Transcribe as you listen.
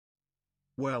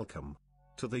Welcome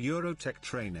to the Eurotech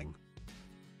training.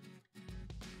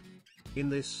 In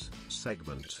this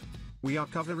segment, we are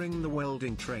covering the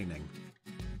welding training.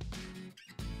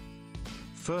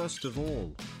 First of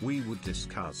all, we would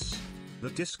discuss the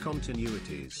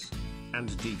discontinuities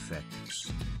and defects.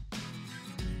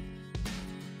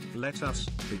 Let us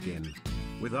begin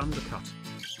with undercut.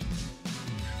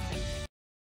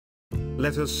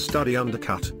 Let us study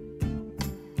undercut.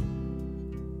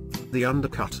 The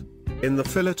undercut in the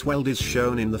fillet weld is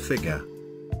shown in the figure.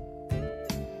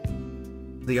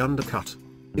 The undercut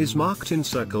is marked in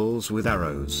circles with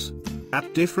arrows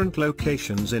at different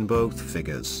locations in both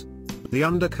figures. The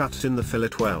undercut in the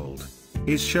fillet weld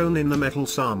is shown in the metal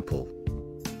sample.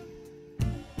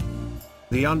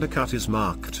 The undercut is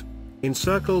marked in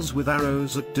circles with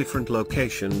arrows at different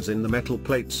locations in the metal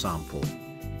plate sample.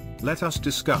 Let us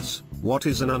discuss what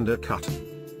is an undercut.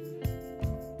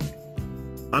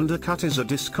 Undercut is a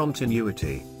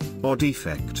discontinuity, or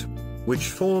defect, which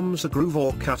forms a groove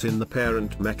or cut in the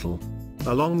parent metal,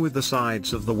 along with the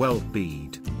sides of the weld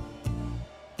bead.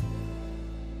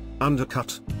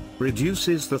 Undercut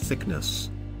reduces the thickness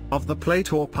of the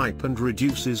plate or pipe and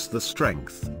reduces the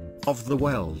strength of the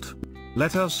weld.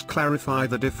 Let us clarify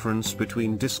the difference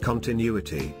between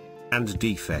discontinuity and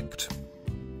defect.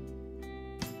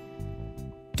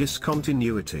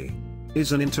 Discontinuity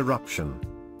is an interruption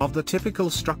of the typical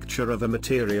structure of a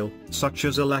material, such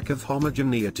as a lack of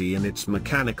homogeneity in its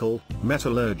mechanical,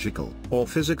 metallurgical, or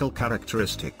physical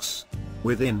characteristics,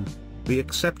 within the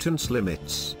acceptance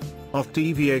limits of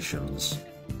deviations.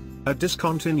 A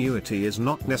discontinuity is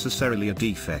not necessarily a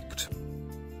defect,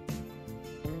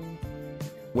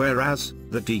 whereas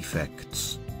the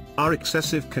defects are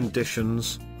excessive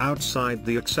conditions outside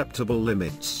the acceptable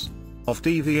limits of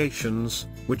deviations,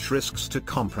 which risks to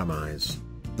compromise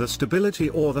the stability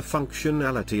or the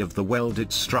functionality of the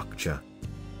welded structure.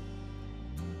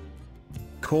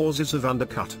 Causes of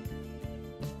undercut: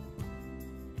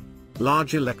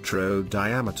 large electrode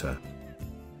diameter,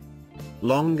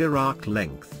 longer arc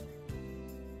length,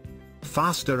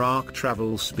 faster arc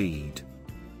travel speed,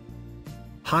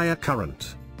 higher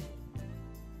current,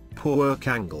 poor work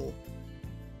angle.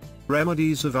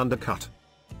 Remedies of undercut: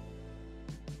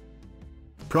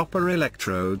 proper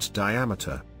electrodes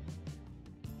diameter,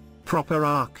 proper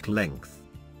arc length,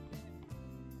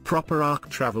 proper arc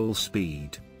travel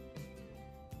speed,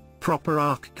 proper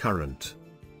arc current,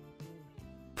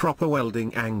 proper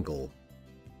welding angle.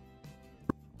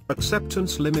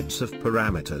 Acceptance limits of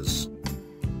parameters: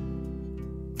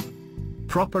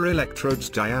 proper electrodes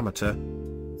diameter,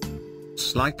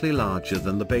 slightly larger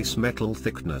than the base metal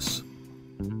thickness.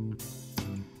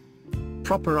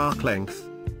 Proper arc length,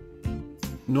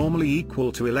 normally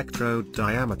equal to electrode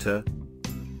diameter.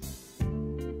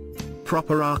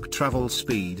 Proper arc travel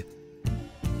speed,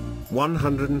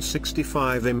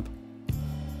 165 imp.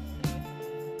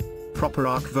 Proper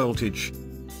arc voltage,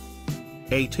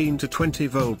 18 to 20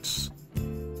 volts.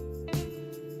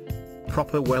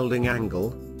 Proper welding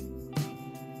angle,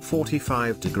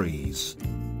 45 degrees.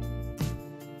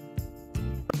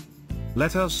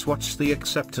 Let us watch the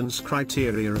acceptance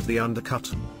criteria of the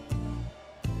undercut.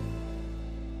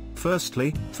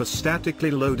 Firstly, for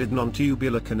statically loaded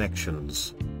non-tubular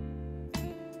connections.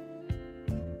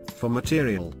 For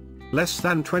material less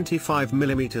than 25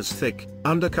 mm thick,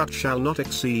 undercut shall not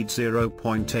exceed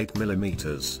 0.8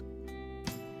 mm.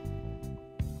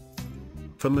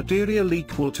 For material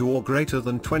equal to or greater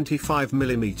than 25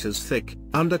 mm thick,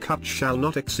 undercut shall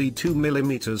not exceed 2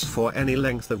 mm for any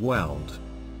length of weld.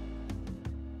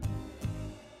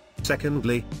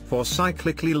 Secondly, for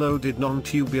cyclically loaded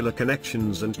non-tubular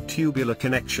connections and tubular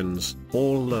connections,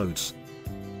 all loads.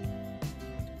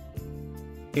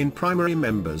 In primary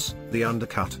members, the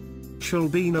undercut shall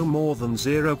be no more than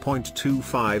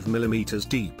 0.25 mm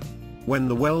deep, when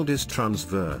the weld is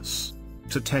transverse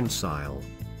to tensile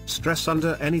stress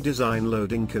under any design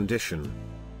loading condition.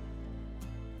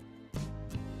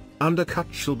 Undercut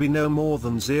shall be no more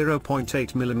than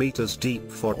 0.8 mm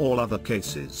deep for all other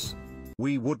cases.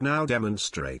 We would now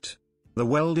demonstrate the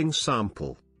welding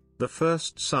sample. The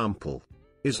first sample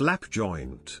is lap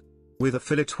joint with a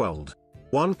fillet weld.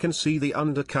 One can see the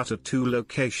undercut at two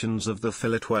locations of the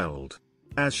fillet weld,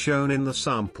 as shown in the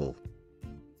sample.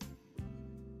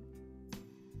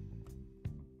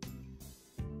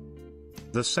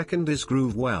 The second is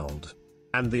groove weld,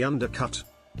 and the undercut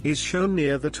is shown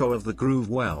near the toe of the groove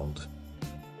weld.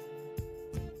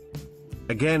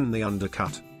 Again, the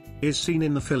undercut is seen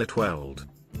in the fillet weld,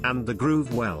 and the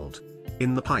groove weld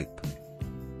in the pipe.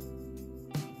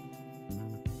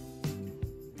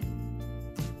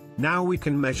 Now we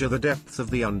can measure the depth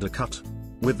of the undercut.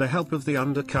 With the help of the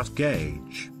undercut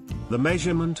gauge, the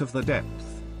measurement of the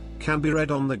depth can be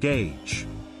read on the gauge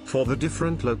for the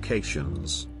different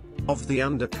locations of the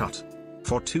undercut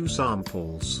for 2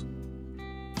 samples.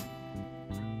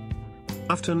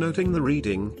 After noting the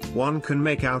reading, one can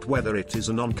make out whether it is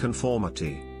a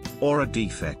non-conformity or a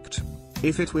defect.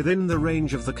 If it within the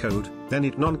range of the code, then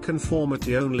it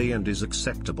non-conformity only and is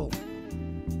acceptable.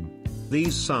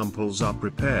 These samples are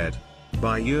prepared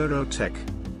by Eurotech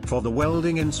for the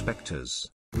welding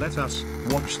inspectors. Let us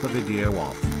watch the video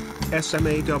of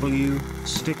SMAW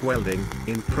stick welding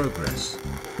in progress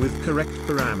with correct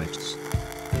parameters.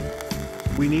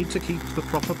 We need to keep the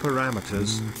proper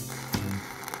parameters.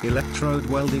 Electrode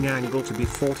welding angle to be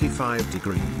 45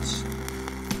 degrees.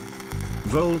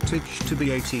 Voltage to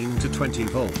be 18 to 20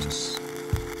 volts.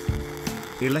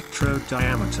 Electrode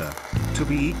diameter to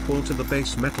be equal to the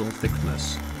base metal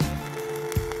thickness.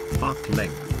 Arc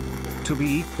length to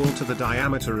be equal to the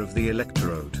diameter of the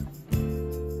electrode.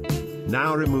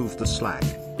 Now remove the slag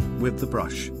with the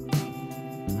brush.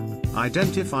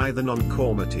 Identify the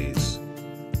non-conformities.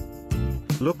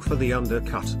 Look for the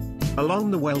undercut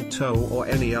along the weld toe or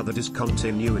any other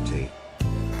discontinuity.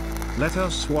 Let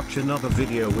us watch another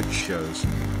video which shows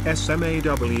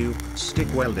SMAW stick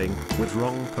welding with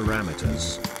wrong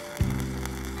parameters,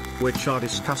 which are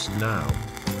discussed now.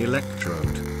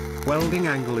 Electrode welding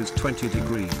angle is 20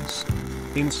 degrees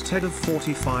instead of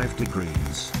 45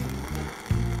 degrees.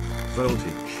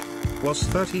 Voltage was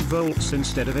 30 volts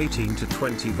instead of 18 to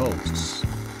 20 volts.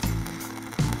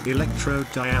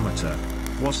 Electrode diameter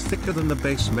was thicker than the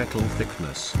base metal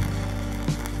thickness.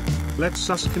 Let's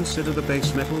us consider the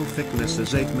base metal thickness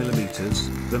as 8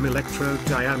 mm, the electrode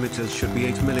diameters should be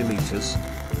 8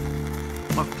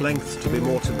 mm. Arc length to be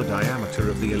more to the diameter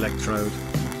of the electrode.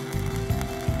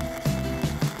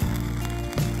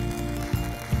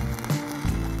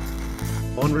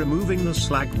 On removing the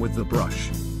slag with the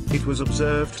brush, it was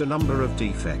observed a number of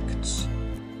defects.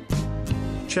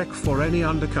 Check for any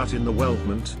undercut in the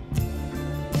weldment.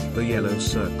 The yellow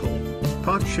circle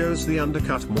part shows the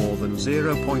undercut more than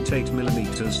 0.8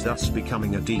 mm, thus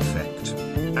becoming a defect,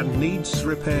 and needs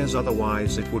repairs,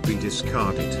 otherwise it would be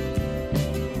discarded.